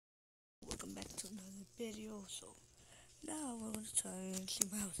video. So now we're gonna try and see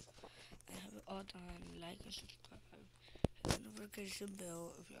my house. I have it all done. Like and subscribe. Hit the notification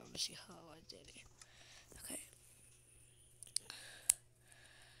bell if you want to see how I did it. Okay.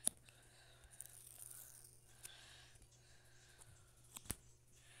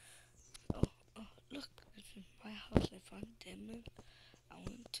 Oh, oh, look, this is my house. I found diamond. I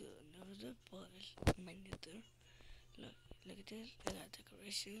went to another bus, my nether. Look at this. I got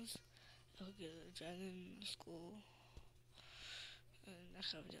decorations. Look at the dragon school. And I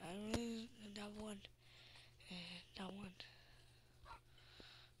have the island and that one. And that one.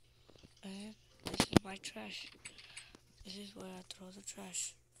 And this is my trash. This is where I throw the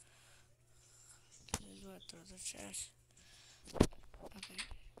trash. This is where I throw the trash. Okay,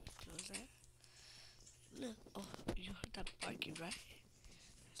 close that. Look, oh, you heard that barking, right?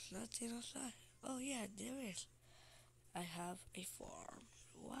 There's nothing outside. Oh yeah, there is. I have a farm.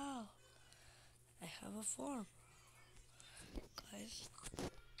 Wow, I have a farm. Guys,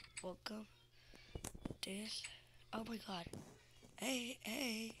 welcome. This. Oh my God. Hey,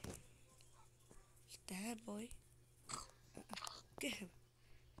 hey. Stand, boy. Get him.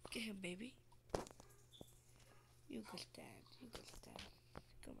 Get him, baby. You can stand. You can stand.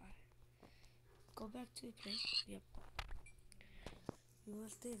 Come on. Go back to your place. Yep. You will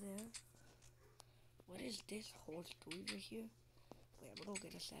stay there. What is this horse doing right here? Wait, I'm gonna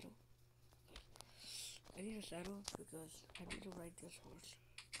get a saddle. I need a saddle because I need to ride this horse.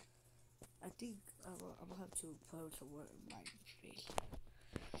 I think I'm gonna have to put him somewhere in my space.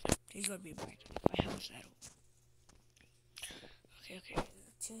 He's gonna be mine. I have a saddle. Okay.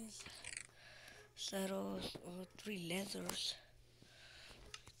 Chest, saddles, three leathers.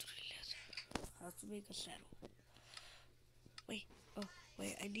 Three leather. How to make a saddle? Wait,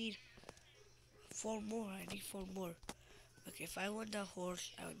 wait, I need four more. I need four more. Okay, if I want that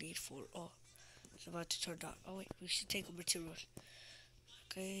horse, I would need four. Oh, it's about to turn on. Oh wait, we should take the materials.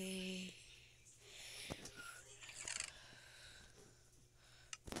 Okay.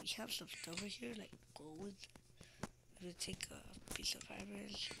 We have some stuff right here, like gold. I'm gonna take a piece of iron,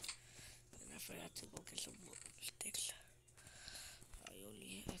 and I forgot to go get some wood sticks. I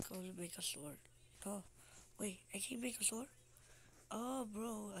can only make a sword. Oh, wait, I can make a sword? Oh,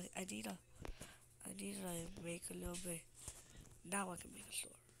 bro, I need to make a little bit. Now I can make a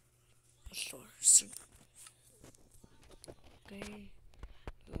sword. A sword. Okay,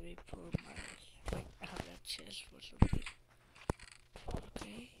 let me put my, wait, I have that chest for something.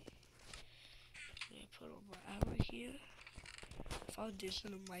 Okay, let me put on my armor here. I found this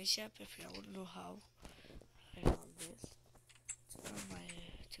in my shop. If you want to know how I found this,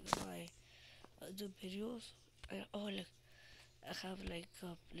 check out my other videos. Oh look, I have like a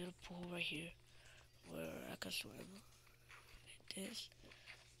little pool right here where I can swim. Like this.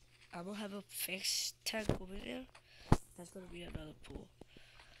 I'm gonna have a fish tank over there. That's gonna be another pool.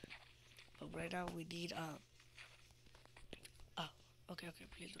 But right now we need oh, okay,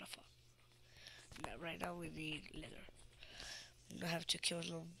 please do not fall. Now, right now we need leather. I'm gonna have to kill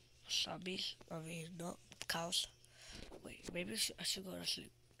some zombies. I mean, not cows. Wait, maybe I should go to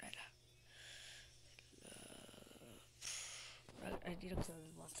sleep right now. I need to kill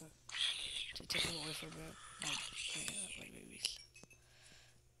this monster to take him away from my babies.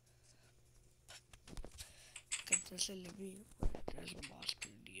 It doesn't let me. There's a monster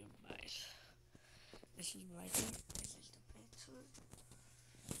nearby. This is my turn. This is the bedroom.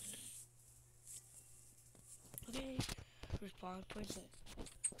 Okay. Respawn princess.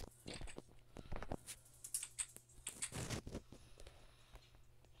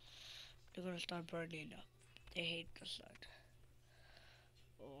 They're gonna start burning up. They hate the sun.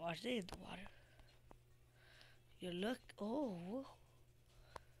 Oh, are they in the water? You look. Oh.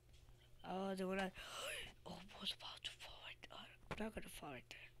 Oh, they were like. Oh, I was about to fall right there. I'm not gonna fall right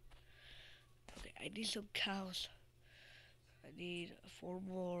there. Okay, I need some cows. I need four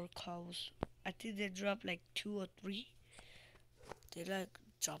more cows. I think they dropped like 2 or 3. They like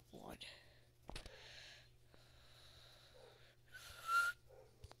drop 1.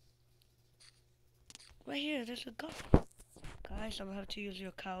 Right here, there's a gun. Guys, I'm gonna have to use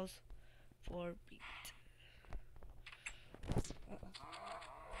your cows for meat.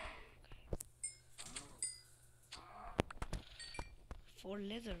 For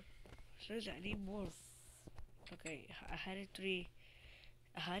leather. Seriously, I need more. Okay, I had it 3.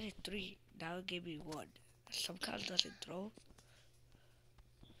 I had it 3. Now it gave me 1. Some cows doesn't throw.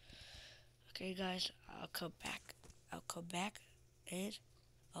 Okay, guys, I'll come back. And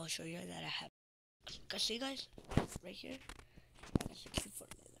I'll show you that I have. See, guys, right here, I got 64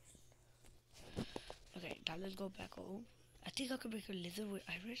 leather. Okay, now let's go back home. I think I can make a leather with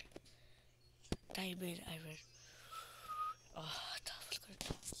iron. diamond iron. Oh, I thought I was gonna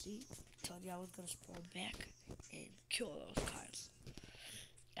see. I told you I was gonna spawn back and kill those guys.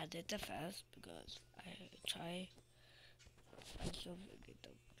 I did that fast because I try. I still get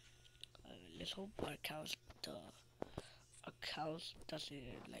them. Let's hope our cows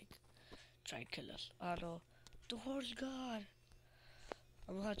doesn't like try and kill us. Oh no, the horse god.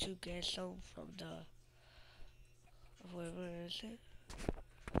 I'm gonna have to get some from the whoever is it.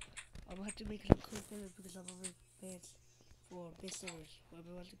 I'm gonna have to make it a quick minute because I'm over beds for visitors.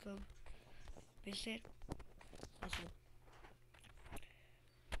 Whoever wants to come visit, listen.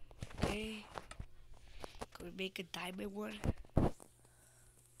 Okay, can we make a diamond one?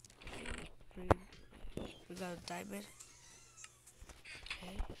 We got a diamond.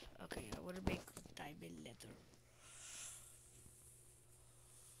 Okay, okay, I wanna make diamond leather.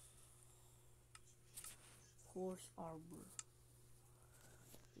 Horse armor.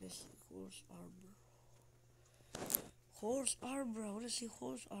 Let's see, horse armor. Horse armor, I wanna see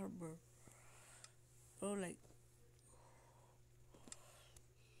horse armor. Bro, like,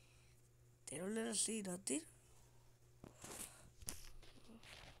 they don't let us see nothing.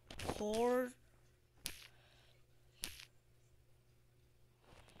 Horse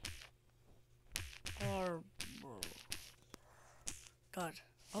armor. Done.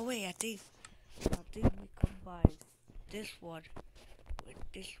 Oh wait, I think we combined this one with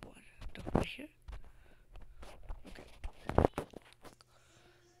this one. Look right here. Okay.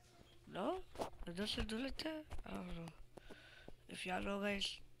 No? It doesn't do like that? I don't know. If y'all know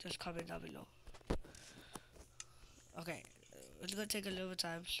guys, just comment down below. Okay. It's gonna take a little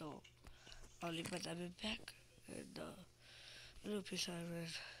time, so I'll leave my diamond back. And a little piece of iron.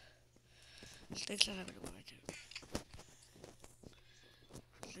 Sticks are not gonna go right there.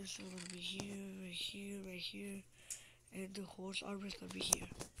 This one gonna be here, right here, right here. And the horse armor is gonna be here.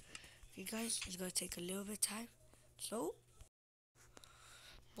 Okay guys, it's gonna take a little bit of time. So,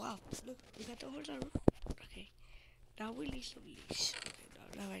 wow, look, we got the horse armor. Okay, now we need some leash. Okay,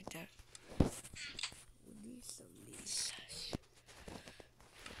 now right there. We need some leash.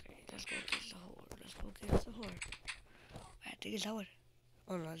 Okay, let's go get the horse. Let's go get the horse. I think it's that one.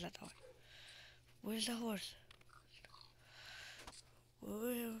 Oh no, it's not that one. Where's the horse?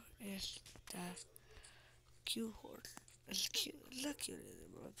 Where is the cute horse? It's cute. It's not cute as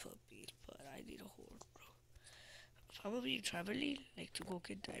my puppies, but I need a horse, bro. If I'm gonna be traveling, like to go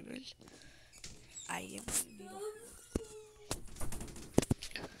get diamonds, I am gonna need a horse.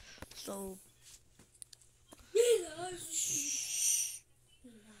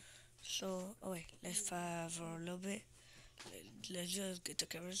 So, oh wait, let's fire for a little bit. Let's just get the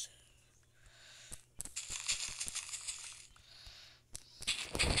cameras.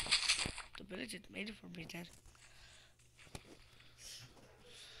 The village is made it for me, Dad.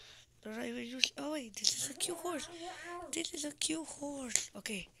 Don't I even use. Oh wait, this is a cute horse. This is a cute horse.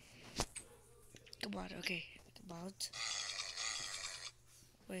 Okay. Come on, okay. Come out.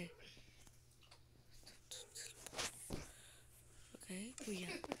 Wait. Okay, oh yeah.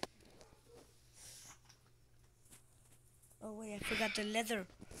 Oh wait, I forgot the leather.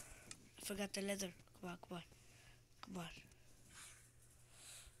 Come on, come on.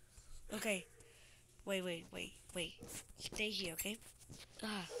 Okay. Wait. Stay here, okay?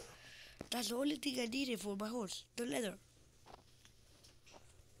 Ah, that's the only thing I needed for my horse. The leather.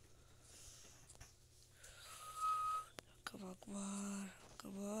 Come on,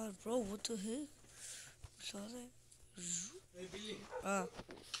 bro. What the heck? What's all that? Hey Billy, Ah.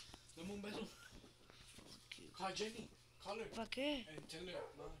 dame un beso. Call Jenny, call her. ¿Para qué? And tell her,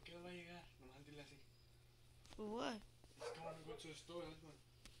 no, que no va a llegar. Nomás dile así. For what? It's going to go to the store, husband.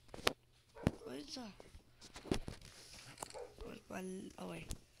 What is that? Where's my... Oh,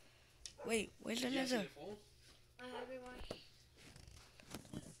 wait, where's the leather? Hi everyone.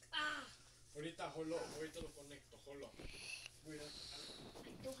 Ahorita lo conecto, hold on. Wait, I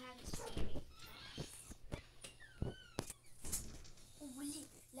don't have a skinny. Oh, Willie,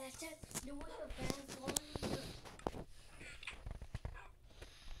 last time there was a band falling.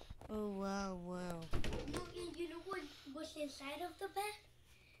 Oh, wow. No, you know what was inside of the bed?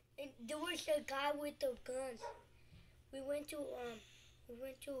 And there was a guy with the guns. We went to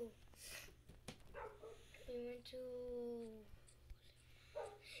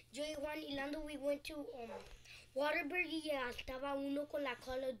yo y Juan y Lando, we went to Waterbury y estaba uno con la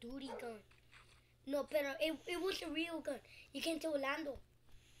Call of Duty gun. No, pero it was a real gun. You came to Orlando.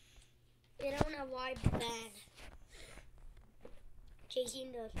 Era una wide band.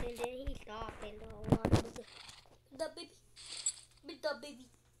 Chasing us, and then he stopped and the water was the baby. Beat up, baby.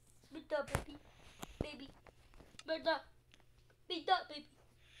 Baby. Beat up, baby.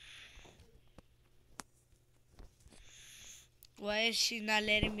 Why is she not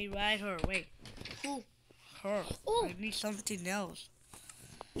letting me ride her? Wait. Who? Her. Oh. I need something else.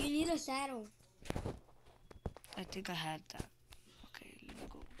 You need a saddle. I think I had that. Okay, let me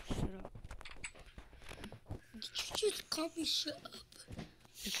go. Shut up. Did you just call me shut up?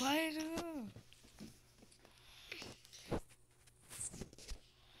 Be quiet.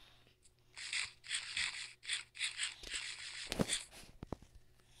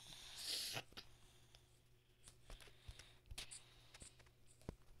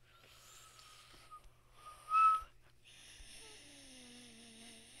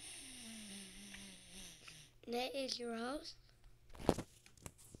 That is your house?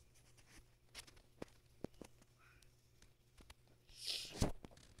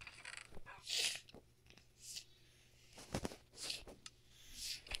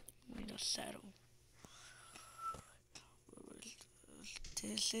 Need a saddle.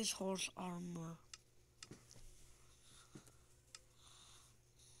 This is horse armor.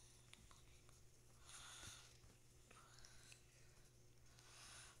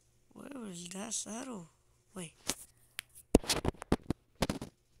 Where is that saddle? Wait.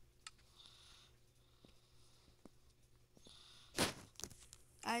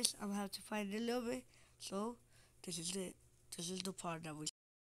 Guys, I'm gonna have to find it a little bit. So, this is it. This is the part that we.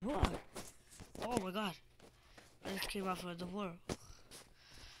 What? Oh my god. I just came out from the world.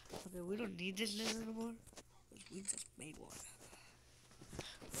 Okay, we don't need this list anymore. We just made one.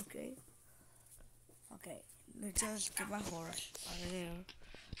 Okay. Okay, let's just get my horse out of there.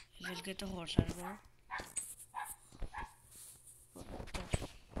 Let's get the horse out of there.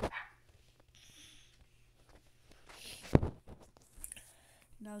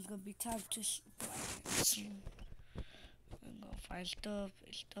 Now it's gonna be time to I'm gonna find stuff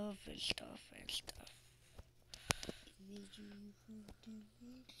and stuff and stuff and stuff.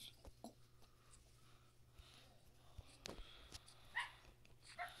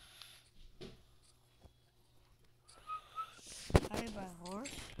 Hi, my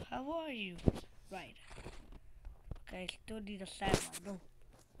horse. How are you? Right. Okay, still need a saddle, I know.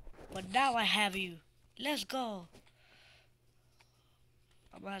 But now I have you. Let's go.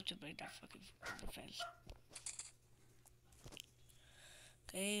 I'm gonna have to break that fucking fence.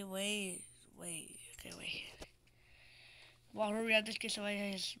 Okay, wait. Okay, wait. Come on, hurry up. Let's get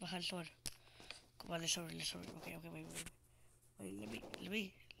somebody else behind the sword. Come on, let's hurry. Okay, wait.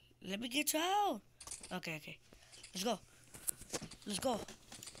 Wait, let me get you out. Okay. Let's go.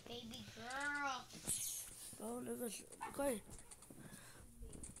 Baby girl. Oh, let's go. Okay.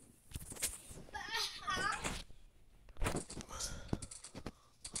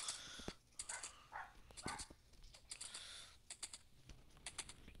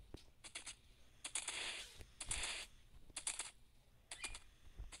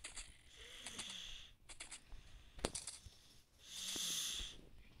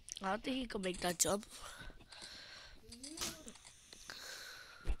 I don't think he can make that jump.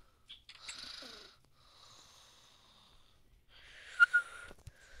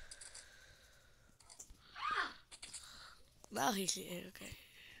 Now he's here, okay.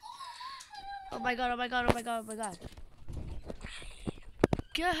 Oh my god.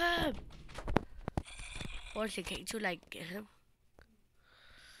 Get him! Horsey, can't you like get him?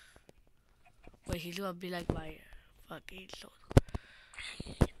 Wait, he's gonna be like my fucking soul.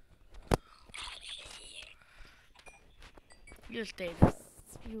 You stay there.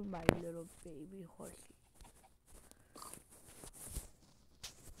 You my little baby horsey.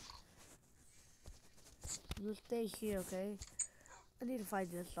 You stay here, okay? I need to find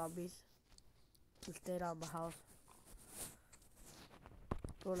these zombies to stay out my house.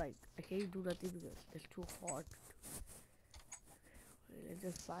 So like, I can't do nothing because it's too hard. Let's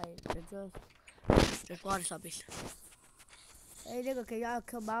just find, let's water zombies. Hey nigga, can y'all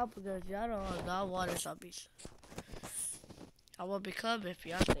come out because y'all don't got water zombies. I won't become if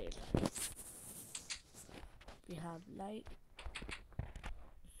y'all stay in. We have light.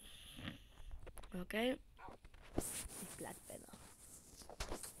 Okay. It's Black Banner.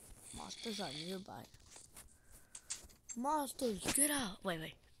 Monsters are nearby. Monsters, get out!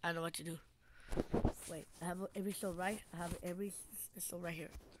 Wait. I know what to do. Wait, I have every stone right. I have every stone right here.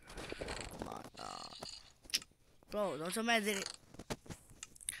 Come on. Bro, don't tell me I did it.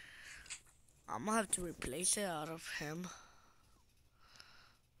 I'm gonna have to replace it out of him.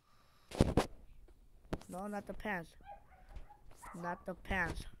 No, not the pants. Not the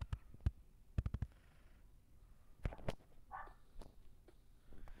pants.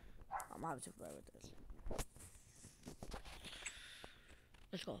 I'm gonna have to play with this.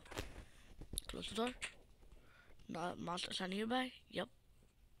 Let's go. Close the door. Not monsters are nearby. Yep.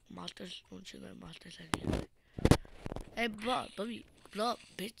 Monsters. Don't you know monsters are nearby? Hey, blow up, baby. Blow up,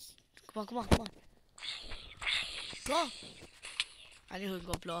 bitch. Come on, come on, come on. Blow up. I knew he was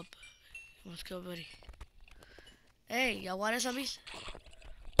gonna blow up. Let's go, buddy. Hey, y'all water zombies?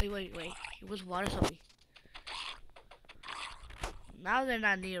 Wait. He was water zombie. Now they're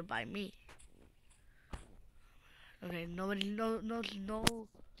not nearby me. Okay, nobody, no.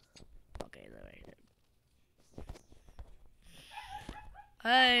 Okay, they're right there.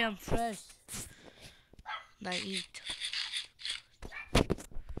 Hey, I'm fresh. I eat.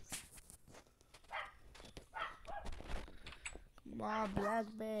 Come on, black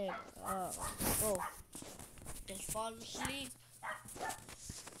bag. Oh. Just fall asleep.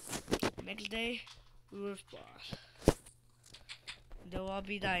 Next day, we will spawn. They'll all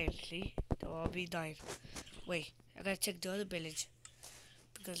be dying, see? They'll all be dying. Wait, I gotta check the other village.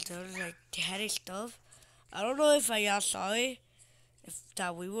 Because they had a stuff. I don't know if y'all saw it. If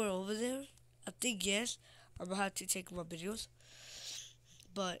that we were over there. I think yes. I'm gonna have to check my videos.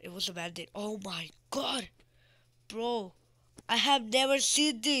 But it was a bad day. Oh my god. Bro, I have never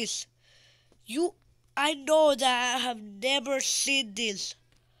seen this. I know that I have never seen this.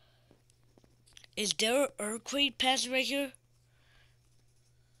 Is there an earthquake passing right here?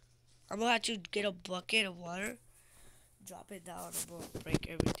 I'm gonna have to get a bucket of water, drop it down, I'm gonna break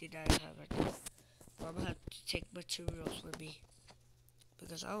everything that I have right now. But I'm gonna have to take materials with me.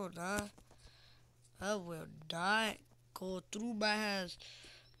 Because I will not go through my hands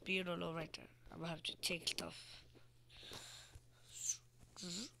being alone right there. I'm gonna have to take stuff.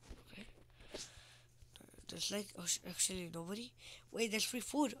 Okay. There's like, actually nobody. Wait, there's free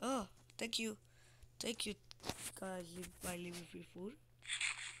food. Oh, thank you. Thank you, guys, by leaving free food.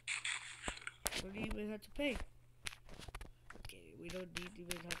 Don't even have to pay. Okay, we don't need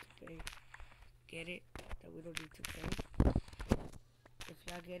even have to pay. Get it? That we don't need to pay. If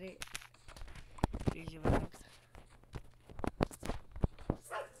y'all get it, please leave a like.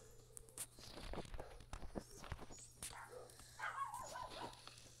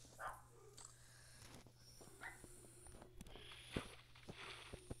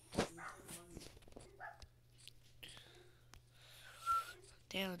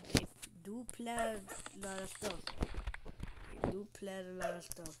 Damn, they do plan a lot of stuff. They do plan a lot of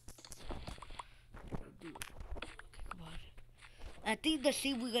stuff. They do. Okay, come on. I think the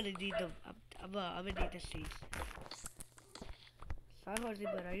seed we're gonna need them. I'm gonna need the seeds. Sorry, Jose,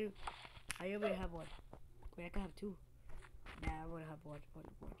 but I already have one. Wait, I can have two. Nah, I wanna have one.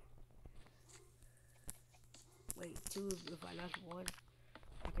 Wait, two if I lost one.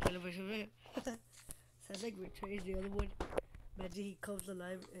 I can celebrate from it. Sounds like we trade the other one. Imagine he comes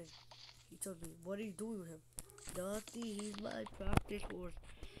alive and he tells me, what are you doing with him? Nothing, he's my practice horse.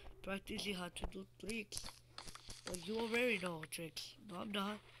 Practicing how to do tricks. But you already know tricks. No, I'm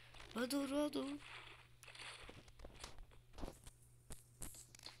not. No.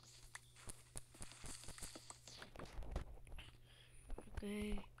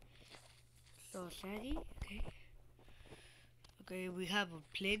 Okay. So, Shaggy, okay. Okay, we have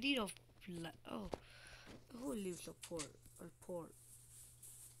plenty of who leaves a poor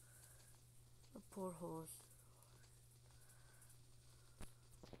horse?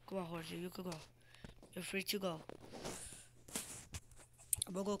 Come on, horsey, you can go. You're free to go.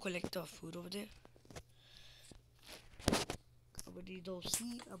 I'm gonna go collect the food over there. I'm gonna need those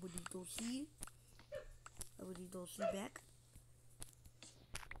seeds. Back.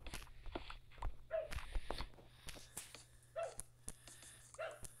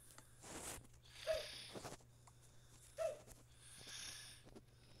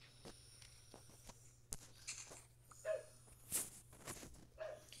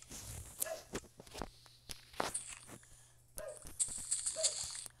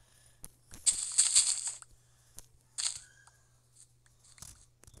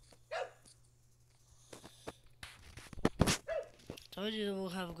 Told you we'll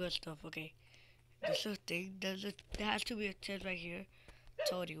have good stuff, okay. This is a thing, there has to be a chest right here.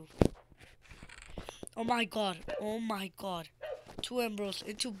 Told you. Oh my god. 2 emeralds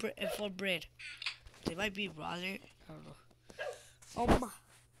into for bread. They might be raw there. I don't know. Oh my.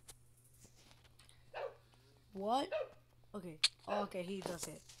 What? Okay. Oh, okay, he does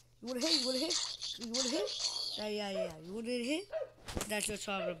it. You wanna hit? Yeah. You wanna hit? That's your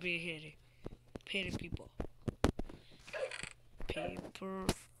job of being hitting. Hitting people.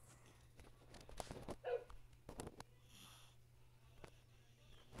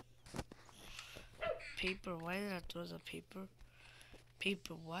 Paper. Why did I throw the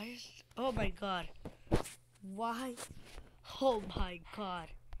paper? Why? Oh my god. Why? Oh my god.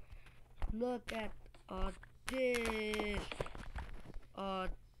 Look at this.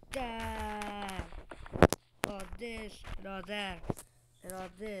 That. this, and all that, and all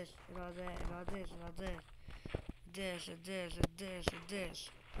this, and all that, and all this, and all this. This, and this, and this, and this.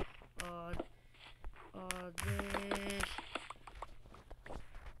 All this. All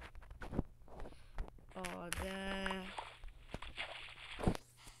that.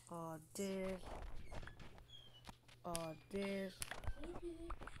 All this. All this.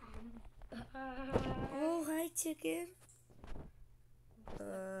 Oh, hi, chicken.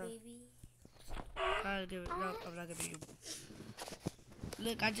 Baby. I'll give it. No, I'm not gonna give you.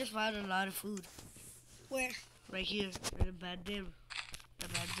 Look, I just found a lot of food. Where? Right here, in the bandit. The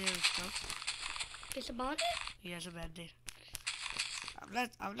bandit stuff. It's about it? Yeah, it's a bandit.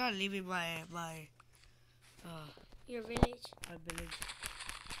 I'm not leaving my Your village. village.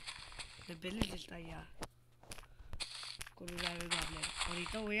 The village está allá. Con un iron goblin.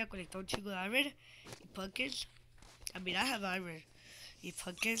 Ahorita voy a colectar un chingo de iron y pumpkins. I mean, I have iron. Y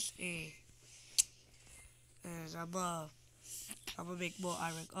pumpkins and I'm gonna make more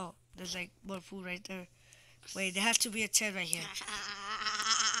iron. Oh, there's like more food right there. Wait, there has to be a chest right here.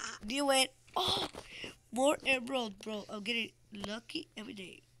 Knew it. Oh, more emeralds, bro. I'm getting lucky every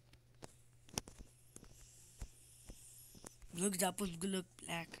day. Look, that one's gonna look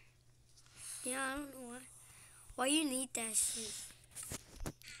black. Yeah, I don't know why. Why you need that shit?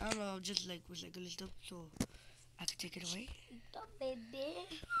 I don't know, just like was like a little stuff so I could take it away. The baby.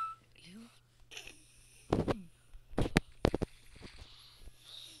 You?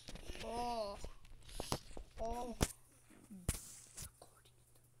 Oh. Oh.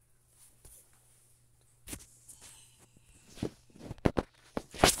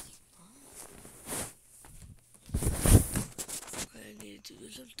 I need to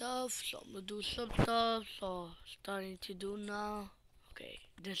do some stuff, so I'm gonna do some stuff, so starting to do now. Okay,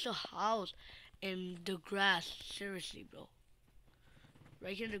 there's a house in the grass, seriously, bro.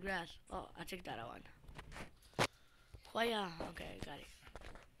 Right here in the grass. Oh, I take that one. Oh yeah, okay, I got it.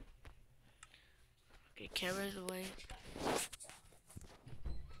 Okay, cameras away.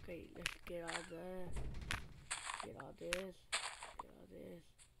 Okay, let's get all that. Get all this. Get all this.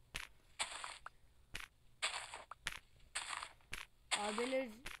 Our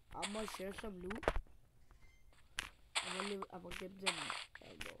village, I'm gonna share some loot. I'm gonna give them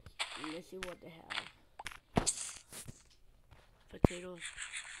those. Let's see what they have. Potatoes.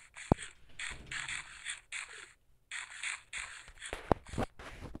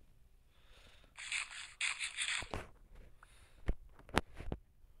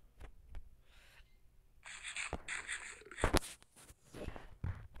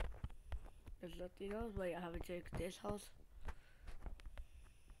 There's nothing else. Wait, I haven't checked this house.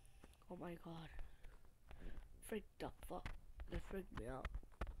 Oh my god. Freak the fuck. That freaked me out.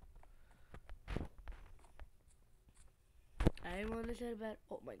 I didn't want to say bad.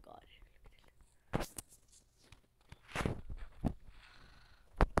 Oh my god.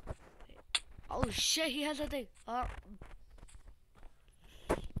 Oh shit, he has something.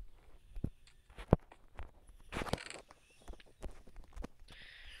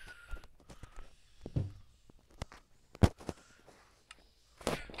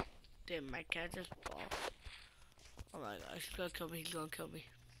 Damn, my cat just fall. Oh my gosh, he's gonna kill me, he's gonna kill me.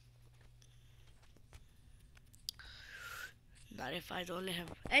 Not if I don't let him.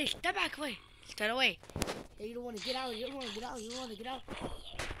 Hey, step back, away. Step away. Hey, you don't wanna get out, you don't wanna get out, you don't wanna get out.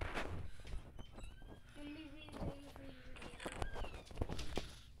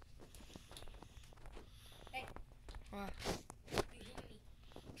 Hey. What?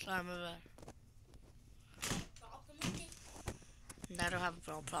 Sorry, my bad. I don't have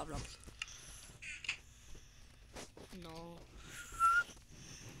no problem. No.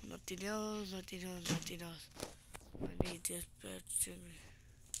 Nothing else, nothing else, nothing else. I need this bed.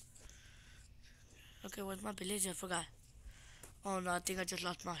 Okay, where's my village? I forgot. Oh no, I think I just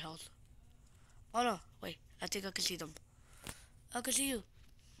lost my health. Oh no, wait, I think I can see them. I can see you.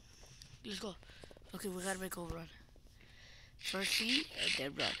 Let's go. Okay, we gotta make a run. First see, and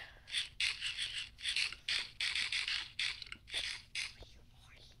then run.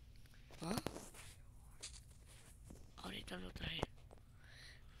 Huh? Ahorita lo traje.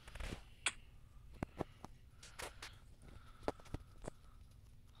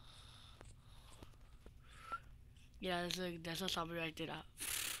 Yeah, there's a zombie right there.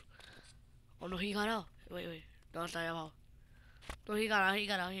 Oh no, he got out. Wait. No, está allá abajo. No, he got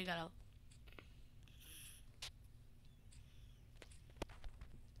out.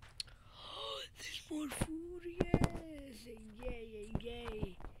 There's more food, yes!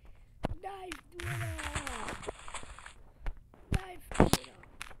 Yay! Knife Buddha! Knife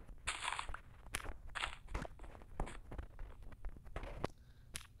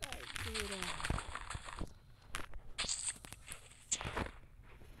Buddha!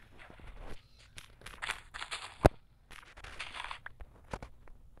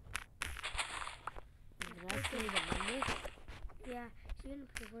 You're gonna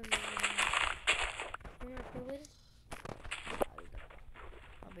play with me. You're gonna play with it?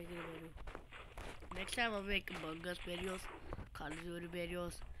 I'll make it a video. Next time I'll make Among Us videos, Call of Duty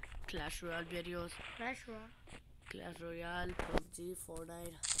videos, Clash Royale videos, Clash Royale, PUBG,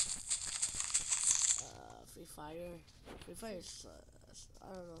 Fortnite, Free Fire. Free Fire is, I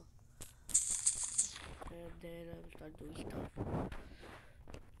don't know. And then I'll start doing stuff.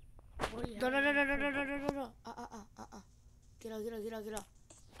 No. Get out.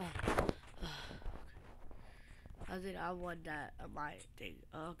 I think I want that on my thing.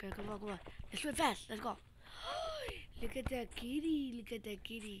 Okay, come on. Let's swim fast. Let's go. Look at that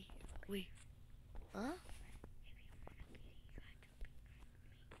kitty. Wait. Huh?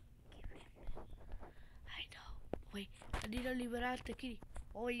 I know. Wait, I need to leave without the kitty.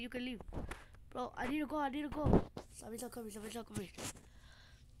 Oh, wait, you can leave. Bro, I need to go. Somebody's not coming.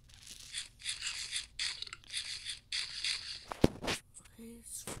 Okay,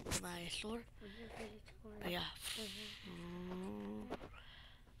 my sword. Yeah.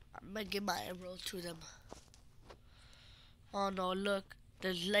 I'm gonna give my emerald to them. Oh no, look.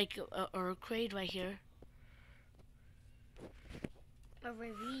 There's like a crate right here. A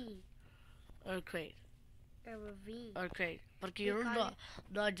ravine. A crate. Porque yo no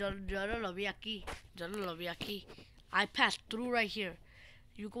lo vi aquí. I passed through right here.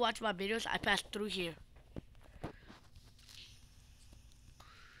 You can watch my videos. I passed through here.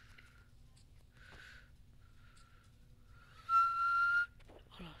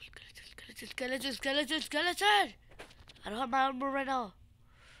 Hold on, skeleton! I don't have my armor right now.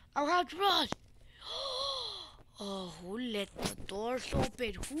 I'm have to run. Oh, who let the doors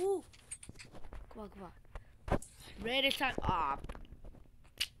open? Who? Come on. Ready, time. Ah.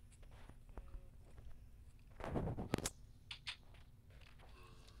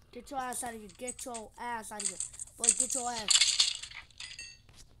 Get your ass out of here. Boy, get your ass.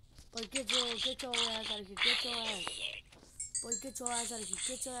 Boy, get your ass out of here. Boy, get your ass out of here.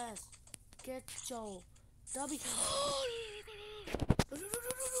 Get your dummy.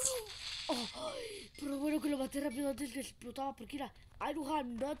 Oh, pero bueno que lo maté rápido antes que explotaba porque mira, I don't have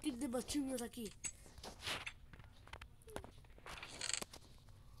nothing de materials aquí.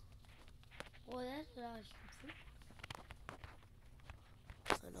 Oh, that's what I was thinking.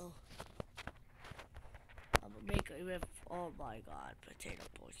 I know. I'm gonna make it with, oh my god, potato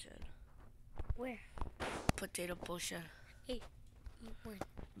potion. Where? Potato potion. Hey, eat one.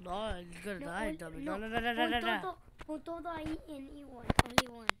 No, it's gonna die, dummy. No. Pon todo ahí and eat one. Only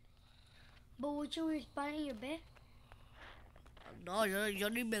one. But would you respond in your bed? No, yo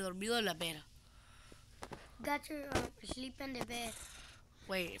ni me he dormido en la pera. Got your sleep in the bed.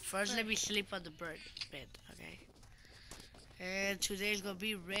 Wait, first let me sleep on the bed, okay? And today's gonna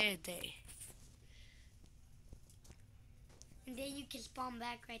be red day. And then you can spawn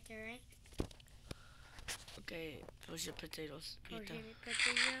back right there, right? Okay, push the potatoes. Please go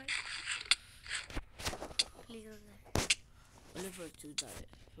there. Only for 2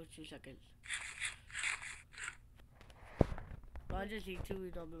 seconds. No, I just eat 2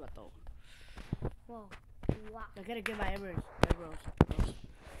 y no me mató. Whoa. Wow. I gotta get my emeralds.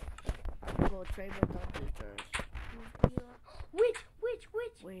 Go trade my dumpsters. Which?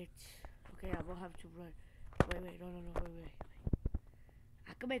 Wait. Okay, I'm gonna have to run. Wait. No.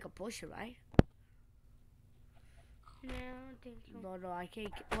 I can make a potion, right? No, I don't think so. No, I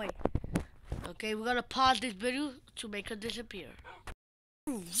can't. Wait. Okay, we're gonna pause this video to make her disappear.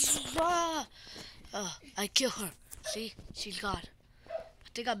 I kill her. See? She's gone. I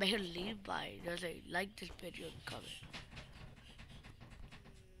think I made her leave by just like this video comment.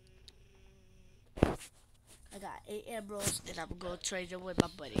 I got 8 emeralds and I'm gonna trade them with my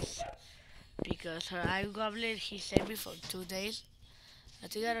buddies. Because her iron goblin, he saved me for 2 days. I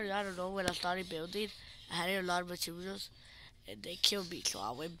think I don't know, when I started building, I had a lot of materials and they killed me. So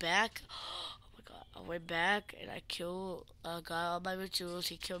I went back. Oh my god, I went back and I got all my materials.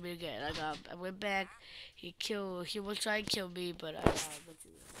 He killed me again. I went back. He was trying to kill me, but I got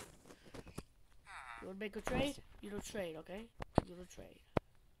materials. You wanna make a trade? You don't trade, okay? You don't trade.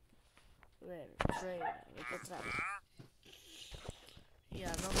 Trade. Make a trade.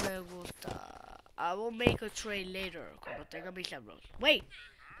 Yeah, no me gusta. I will make a trade later. Cuando tenga mis emeralds. Wait!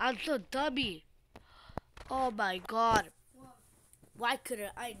 I'm so dummy! Oh my god. Why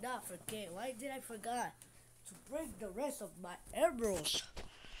couldn't I not forget? Why did I forget to bring the rest of my emeralds?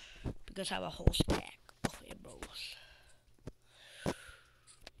 Because I have a whole stack of emeralds.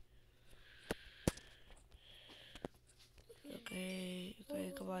 Okay,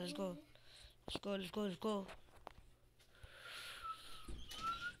 come on, let's go. Let's go.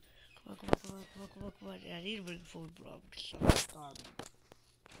 Come on. I need to bring food, bro. I'm so starving.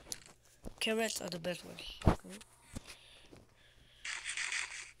 carrots are the best ones. Okay.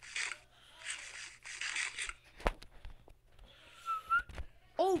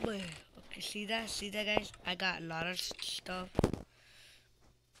 Oh man. Okay, see that? See that, guys? I got a lot of stuff.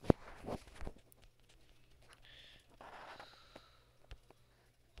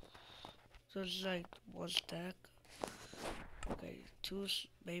 So it's like one stack. Okay, two,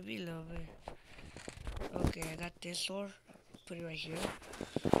 maybe a little bit. Okay, I got this sword. Put it right here.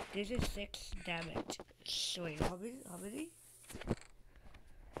 This is 6 damage. So wait, how many? How many?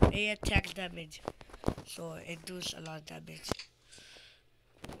 8 attack damage. So it does a lot of damage.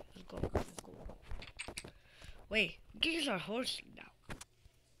 Let's go. Let's go. Wait, these are horses now.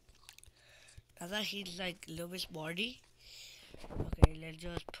 I thought he's like a little bit smarty. Okay, let's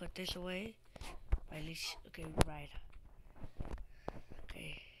just put this away. At least, okay, right.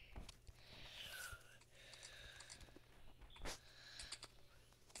 Okay.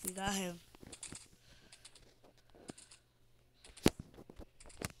 We got him.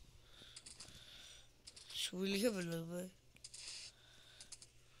 Should we leave him a little bit?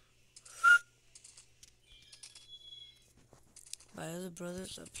 My other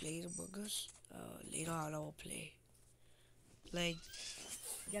brothers are playing Among Us. Later on I will play. Like,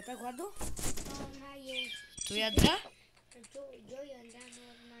 ¿ya está jugando? No, not yet. ¿Tú ya entras? Yo y Andrea no,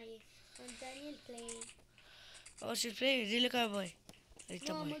 not yet. And Daniel playing. Oh, she's playing. Dile que voy. Ahí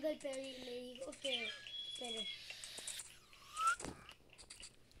está, No, boy. vamos a le digo que... Pero...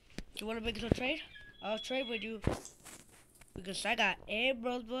 You want to make a trade? I'll trade with you. Because I got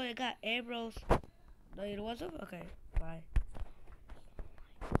arrows, boy. I got arrows. No, you don't want some? Okay, bye.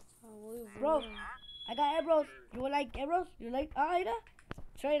 Bro, I got arrows. You would like arrows? You like Ida?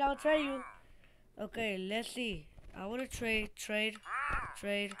 Trade, I'll trade you. Okay, let's see. I want to trade.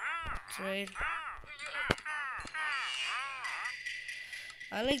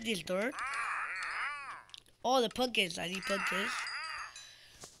 I like this dirt. Oh, the pumpkins. I need pumpkins.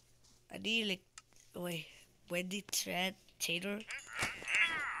 I need like, wait, Wendy Tater.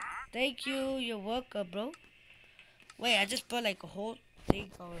 Thank you. You're welcome, bro. Wait, I just put like a whole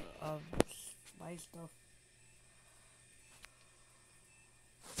thing of my stuff.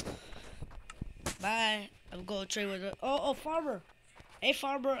 Bye. I'm going to trade with her. Oh, farmer. Hey,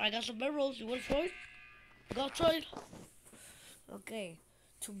 farmer. I got some arrows. You want to trade? Go trade. Okay.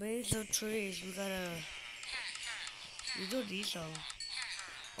 To make some trees, we don't need some.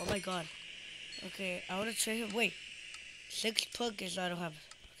 Oh my god. Okay, I want to trade him. Wait. 6 pumpkins I don't have.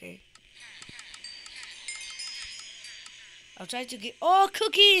 Okay. I'm trying to get. Oh,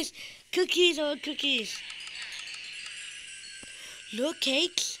 cookies! Cookies! I want cookies. Look,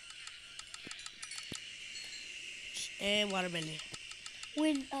 cakes. And watermelon.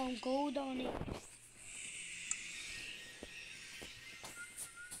 With gold on it.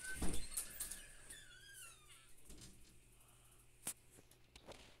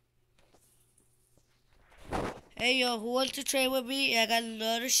 Hey yo, who wants to trade with me? I got a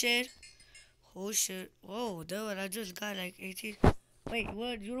lot of shit. Oh shit. Whoa, dude, I just got like 18. Wait,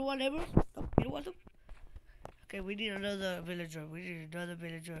 what? You don't want emeralds? No, you don't want them? Okay, we need another villager.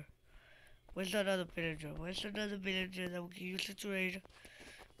 Where's another villager that we can use to trade?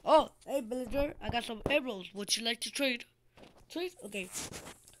 Oh, hey villager, I got some emeralds. Would you like to trade? Trade? Okay.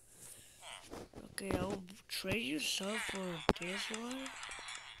 Okay, I will trade you some for this one.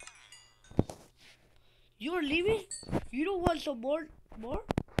 You are leaving? You don't want some more?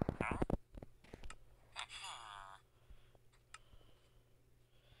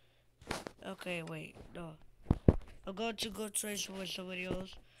 Okay, wait, no. I'm going to go trade with somebody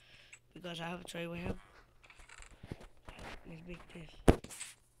else because I have a trade with him. Let's make this.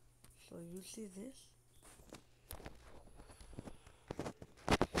 So you see this?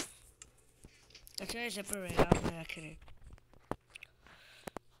 I try to separate out, but I couldn't.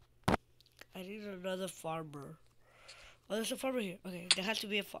 I need another farmer. Oh, there's a farmer here. Okay, there has to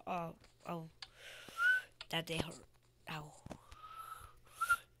be a oh. That they hurt. Ow.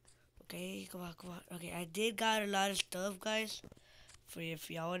 Okay, come on. Okay, I did got a lot of stuff, guys. For if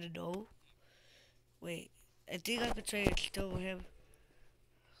y'all want to know. Wait, I think I could trade still with him.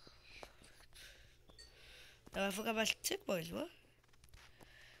 No, I forgot my stick boys. What?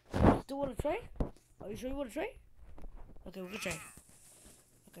 You still want to trade? Are you sure you want to trade? Okay, we can trade.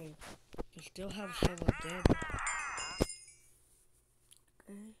 Okay, you still have some of them.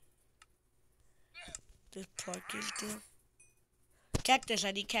 Okay. This park is still. Cactus,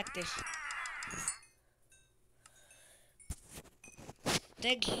 I need cactus.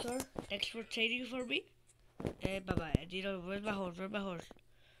 Thanks, sir. Thanks for trading for me. And bye-bye. I need where's my horse?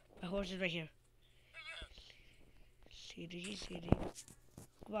 My horse is right here. CD.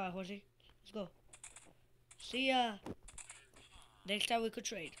 Come on, horsey. Let's go. See ya. Next time we could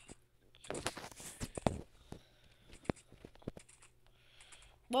trade.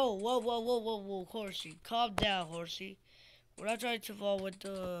 Whoa, whoa, whoa, whoa, whoa, whoa, horsey. Calm down, horsey. We're not trying to fall with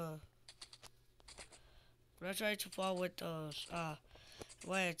the... We're not trying to fall with those,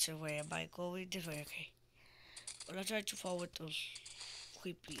 wait, am I going this way? Okay. We're not trying to fall with those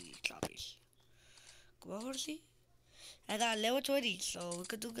creepy zombies. Come on, horsey. I got level 20, so we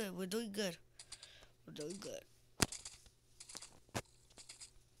could do good. We're doing good. We're doing good.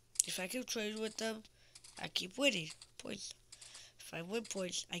 If I keep trading with them, I keep winning points. If I win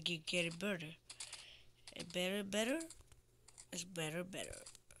points, I keep getting better. And better, is better.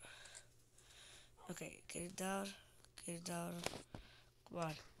 Okay, get it down. Come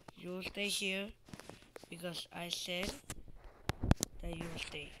on, you'll stay here because I said that you'll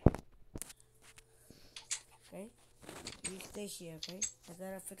stay. Okay, you stay here. Okay, I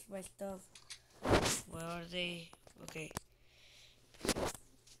gotta fix my stuff. Where are they? Okay.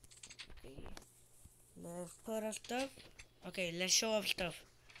 Let's put our stuff. Okay, let's show off stuff.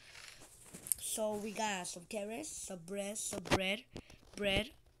 So we got some carrots, some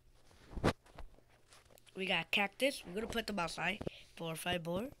bread. We got cactus. We're gonna put them outside. 4 or 5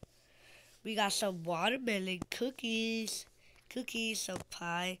 more. We got some watermelon cookies, some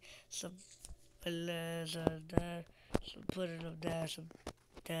pie, some bananas, some pudding of that, some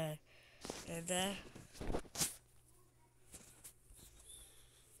that, and that.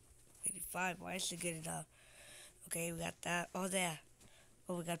 85. Why is it getting down? Okay, we got that. All there.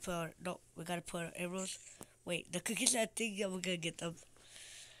 Oh, we gotta put our, no, we gotta put our arrows. Wait, the cookies, I think that we're gonna get them.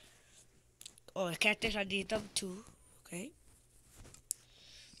 Oh, the cactus, I need them too. Okay.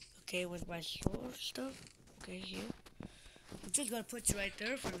 Okay, with my sword stuff. Okay, here. I'm just gonna put you right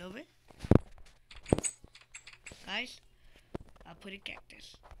there for a little bit. Guys, I'll put a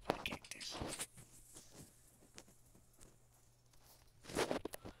cactus.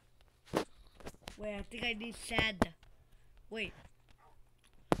 Wait, I think I need sand. Wait.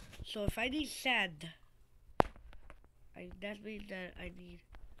 So if I need sand, that means that I need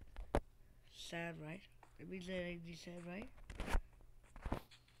sand, right? It means that I need sand, right?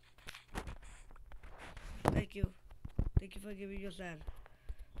 Thank you. Thank you for giving your sand.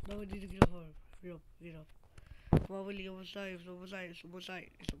 Now we need to get home. Get up. Come on, Willie, almost time. It's almost night.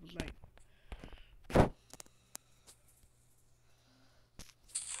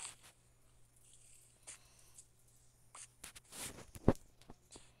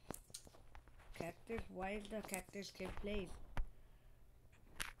 Cactus? Why is the cactus can't play?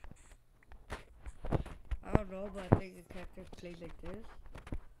 I don't know, but I think the cactus plays like this.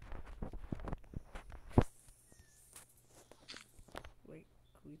 Wait,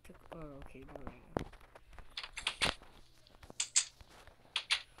 we took. Oh, okay, no, right now.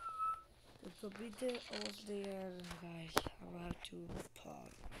 So we did all there, guys. I'm gonna have to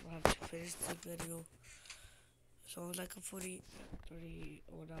pause. I'm gonna have to finish the video. So it's like a 30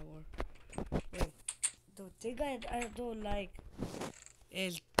 hour. Wait, the thing I don't like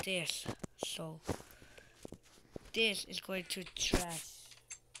is this. So this is going to trash.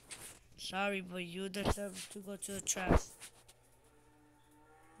 Sorry, but you deserve to go to the trash.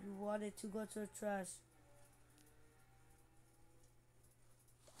 You wanted to go to the trash.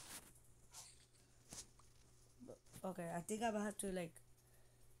 Okay, I think I'm gonna have to like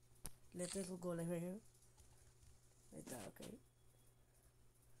let this one go like right here. Like that, okay.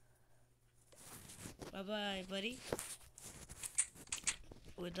 Bye bye, buddy.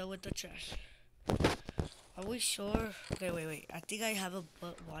 We're done with the trash. Are we sure? Okay, wait. I think I have a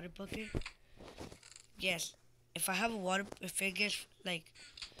water bucket. Yes. If I have a water, if it gets like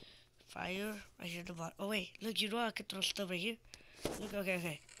fire, I hear the bottom. Oh wait, look, you know I can throw stuff right here. Look,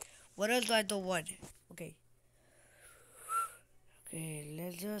 okay. What else do I don't want? Okay. Okay,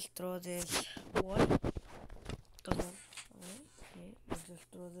 let's just throw this water. Come on. Alright, okay, let's just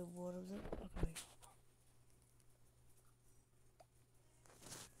throw the water there. Okay.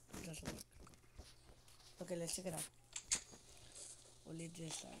 It doesn't work. Okay, let's check it out. Only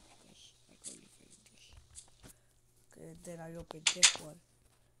this side. Yes, I can only fit this. Okay, then I open this one.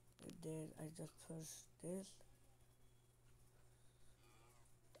 And then I just push this.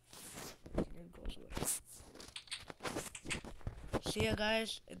 And it goes away. See ya,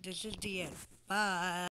 guys. This is the end. Bye.